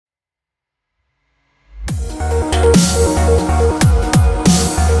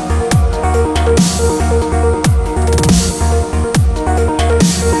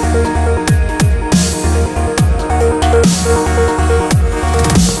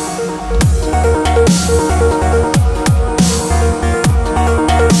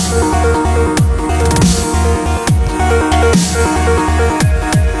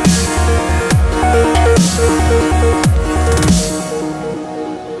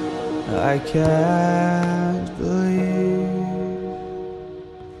I can't believe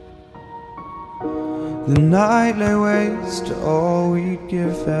the night lay waste to all we'd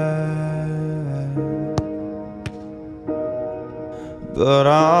given. But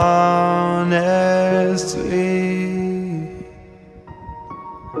honestly,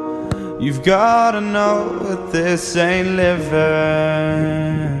 you've gotta know that this ain't living.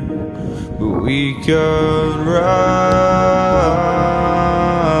 But we could run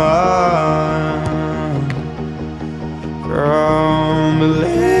from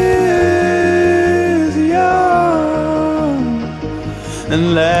Elysium and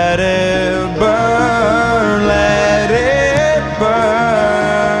let it burn, let it burn.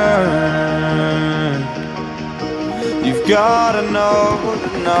 You've gotta know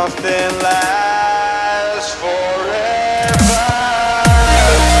that nothing lasts forever.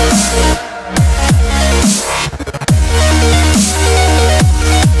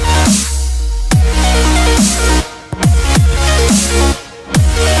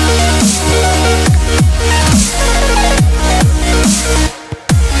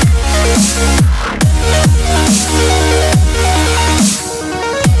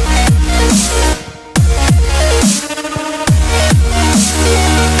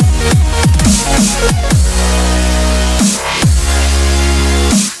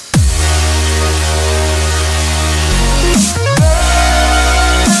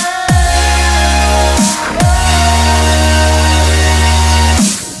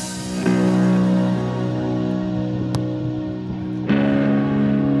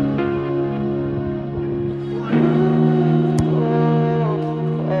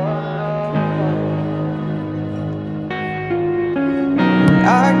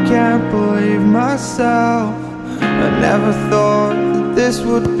 I can't believe myself. I never thought that this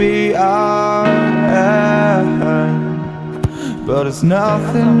would be our end, but it's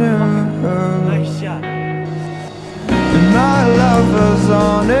nothing new. And my lover's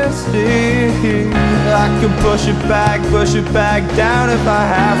honesty, I can push it back down if I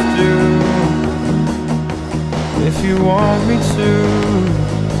have to. If you want me to,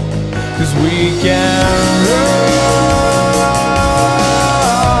 'cause we can run,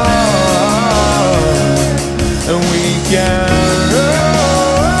 and we can run.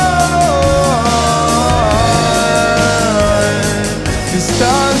 These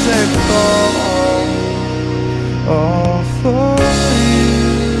stars they fall all for you.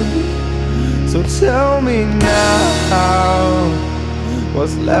 So tell me now,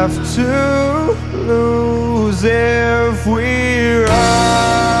 what's left to lose if we run?